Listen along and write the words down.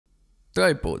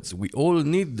Tripods, we all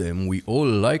need them, we all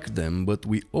like them, but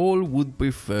we all would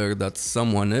prefer that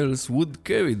someone else would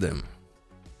carry them.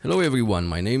 Hello everyone,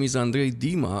 my name is Andrei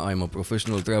Dima, I'm a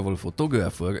professional travel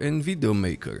photographer and video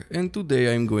maker, and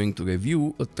today I'm going to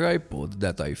review a tripod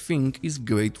that I think is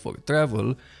great for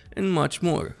travel and much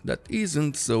more, that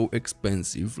isn't so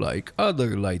expensive like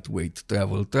other lightweight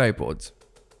travel tripods.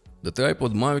 The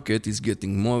tripod market is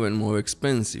getting more and more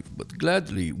expensive, but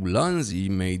gladly Ulanzi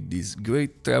made this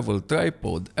great travel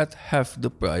tripod at half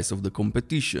the price of the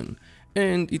competition,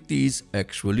 and it is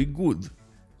actually good.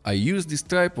 I used this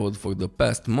tripod for the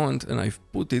past month and I've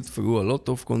put it through a lot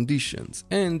of conditions,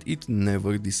 and it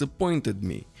never disappointed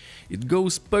me. It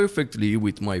goes perfectly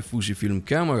with my Fujifilm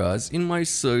cameras in my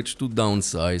search to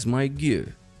downsize my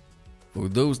gear. For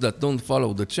those that don't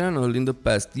follow the channel, in the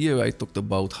past year I talked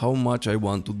about how much I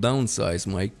want to downsize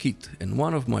my kit, and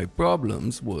one of my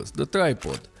problems was the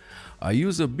tripod. I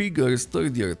use a bigger,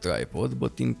 sturdier tripod,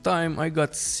 but in time I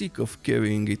got sick of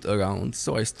carrying it around,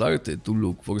 so I started to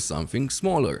look for something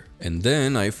smaller. And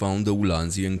then I found the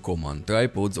Ulanzi and Coman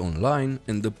tripods online,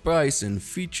 and the price and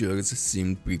features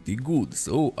seemed pretty good,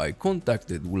 so I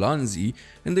contacted Ulanzi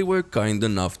and they were kind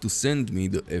enough to send me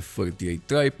the F38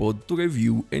 tripod to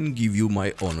review and give you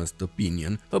my honest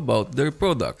opinion about their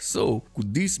product. So,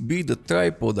 could this be the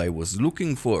tripod I was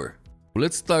looking for?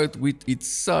 Let's start with its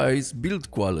size, build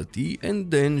quality,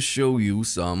 and then show you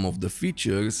some of the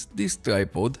features this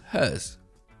tripod has.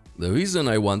 The reason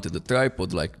I wanted a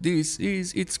tripod like this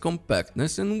is its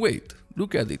compactness and weight.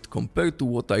 Look at it compared to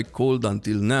what I called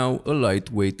until now a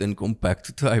lightweight and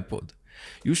compact tripod.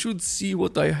 You should see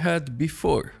what I had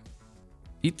before.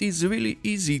 It is really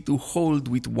easy to hold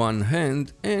with one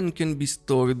hand and can be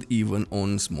stored even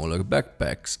on smaller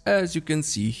backpacks, as you can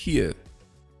see here.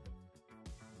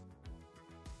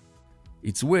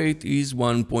 Its weight is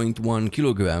 1.1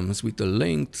 kilograms with a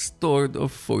length stored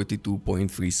of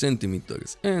 42.3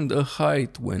 centimeters and a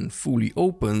height when fully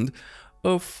opened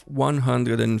of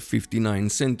 159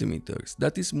 centimeters.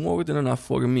 That is more than enough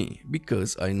for me,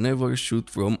 because I never shoot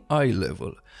from eye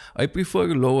level. I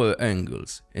prefer lower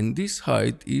angles, and this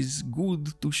height is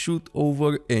good to shoot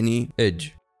over any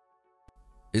edge.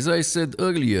 As I said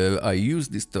earlier, I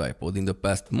used this tripod in the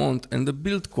past month and the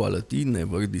build quality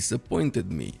never disappointed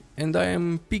me. And I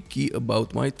am picky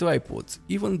about my tripods.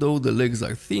 Even though the legs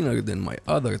are thinner than my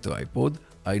other tripod,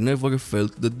 I never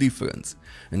felt the difference.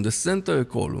 And the center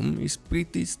column is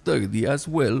pretty sturdy as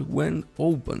well when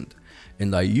opened.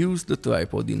 And I used the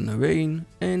tripod in rain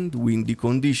and windy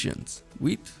conditions,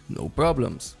 with no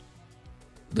problems.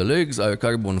 The legs are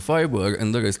carbon fiber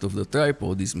and the rest of the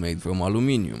tripod is made from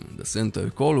aluminium. The center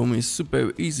column is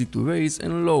super easy to raise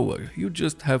and lower. You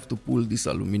just have to pull this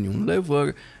aluminium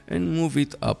lever and move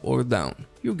it up or down.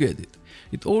 You get it.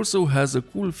 It also has a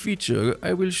cool feature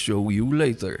I will show you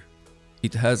later.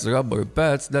 It has rubber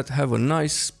pads that have a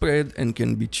nice spread and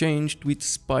can be changed with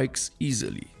spikes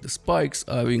easily. The spikes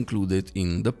are included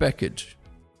in the package.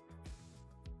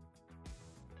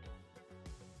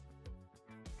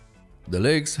 The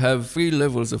legs have 3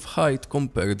 levels of height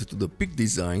compared to the peak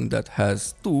design that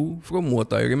has 2 from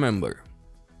what I remember.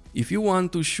 If you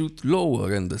want to shoot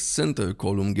lower and the center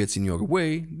column gets in your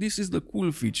way, this is the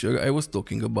cool feature I was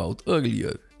talking about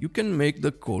earlier. You can make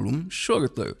the column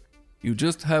shorter. You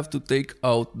just have to take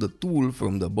out the tool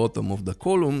from the bottom of the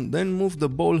column, then move the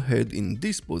ball head in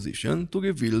this position to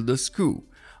reveal the screw.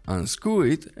 Unscrew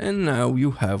it and now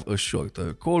you have a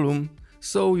shorter column,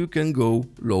 so you can go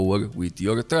lower with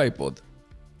your tripod.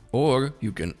 Or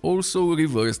you can also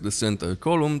reverse the center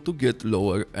column to get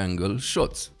lower angle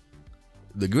shots.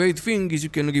 The great thing is you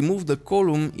can remove the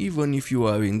column even if you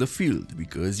are in the field,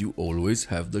 because you always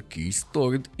have the key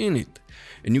stored in it.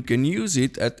 And you can use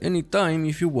it at any time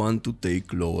if you want to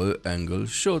take lower angle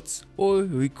shots or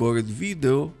record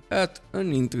video at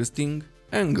an interesting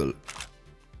angle.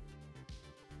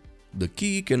 The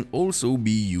key can also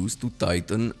be used to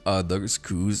tighten other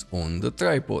screws on the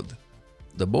tripod.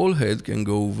 The ball head can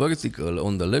go vertical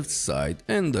on the left side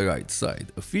and the right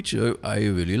side, a feature I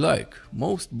really like.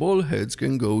 Most ball heads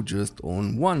can go just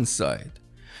on one side.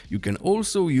 You can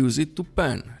also use it to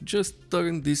pan. Just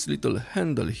turn this little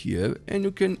handle here and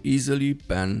you can easily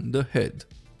pan the head.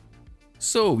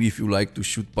 So if you like to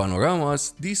shoot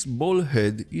panoramas, this ball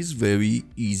head is very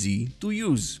easy to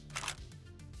use.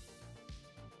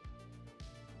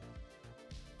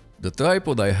 The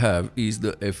tripod I have is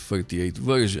the F38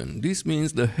 version. This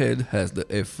means the head has the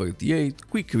F38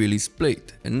 quick release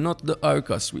plate and not the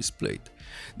Arca Swiss plate.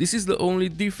 This is the only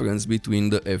difference between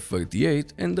the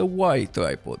F38 and the Y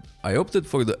tripod. I opted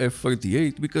for the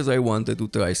F38 because I wanted to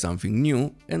try something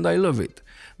new and I love it.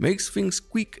 Makes things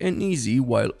quick and easy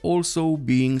while also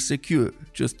being secure.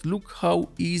 Just look how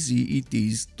easy it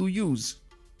is to use.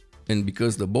 And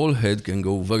because the ball head can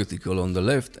go vertical on the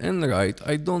left and right,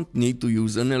 I don't need to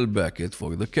use an L bracket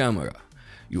for the camera.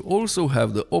 You also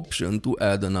have the option to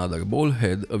add another ball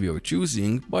head of your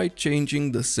choosing by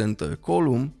changing the center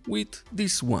column with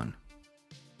this one.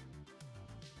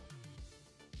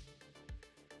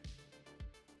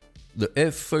 The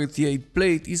F38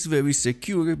 plate is very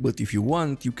secure, but if you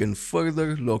want, you can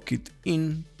further lock it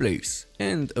in place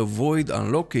and avoid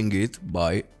unlocking it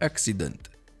by accident.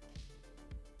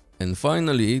 And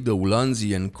finally, the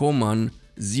Ulanzi and Coman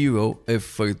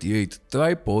F38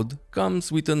 tripod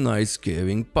comes with a nice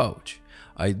carrying pouch.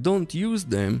 I don't use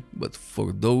them, but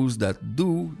for those that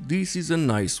do, this is a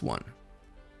nice one.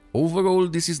 Overall,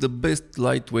 this is the best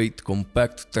lightweight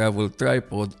compact travel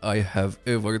tripod I have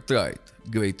ever tried.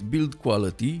 Great build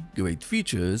quality, great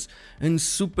features, and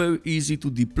super easy to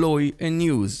deploy and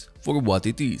use for what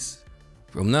it is.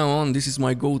 From now on, this is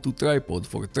my go-to tripod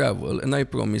for travel, and I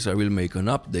promise I will make an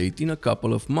update in a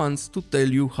couple of months to tell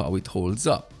you how it holds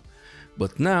up.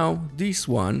 But now, this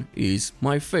one is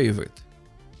my favorite.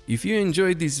 If you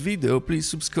enjoyed this video, please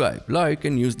subscribe, like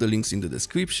and use the links in the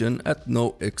description at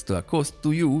no extra cost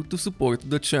to you to support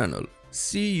the channel.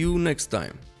 See you next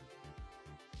time!